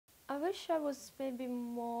wish I was maybe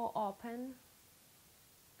more open,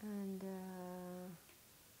 and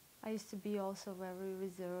I used to be also very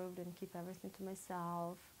reserved and keep everything to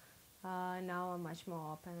myself. Now I'm much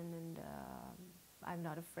more open, and I'm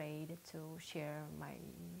not afraid to share my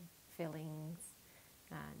feelings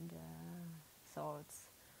and thoughts.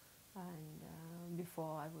 And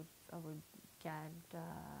before I would get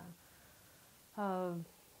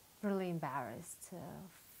really embarrassed,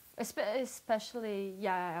 especially,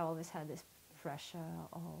 yeah, I always had this pressure.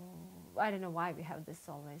 Or I don't know why we have this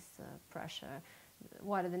always pressure.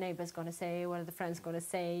 What are the neighbors gonna say? What are the friends gonna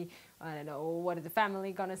say? I don't know. What are the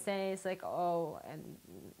family gonna say? It's like, oh, and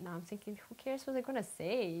now I'm thinking, who cares what they're gonna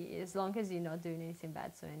say? As long as you're not doing anything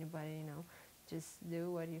bad to anybody, just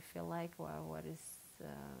do what you feel like, or what is,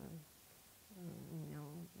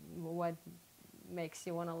 what makes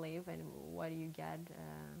you want to live, and what do you get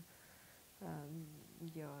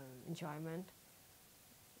your enjoyment.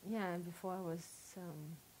 Yeah, before I was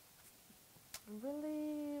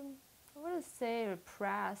really, I wouldn't say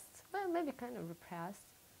repressed, well, maybe kind of repressed.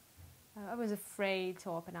 I was afraid to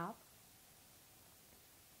open up.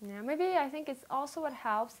 Yeah, maybe I think it's also what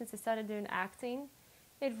helps since I started doing acting.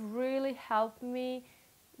 It really helped me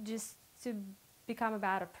just to become a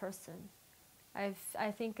better person. I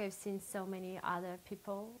think I've seen so many other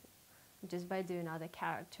people just by doing other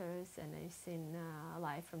characters, and I've seen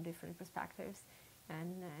life from different perspectives,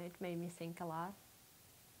 and it made me think a lot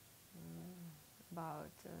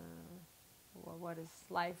about what is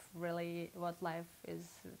life really, what life is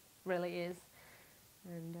really is,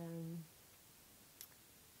 and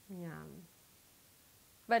yeah.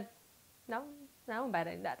 But now I'm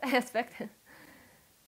better in that aspect.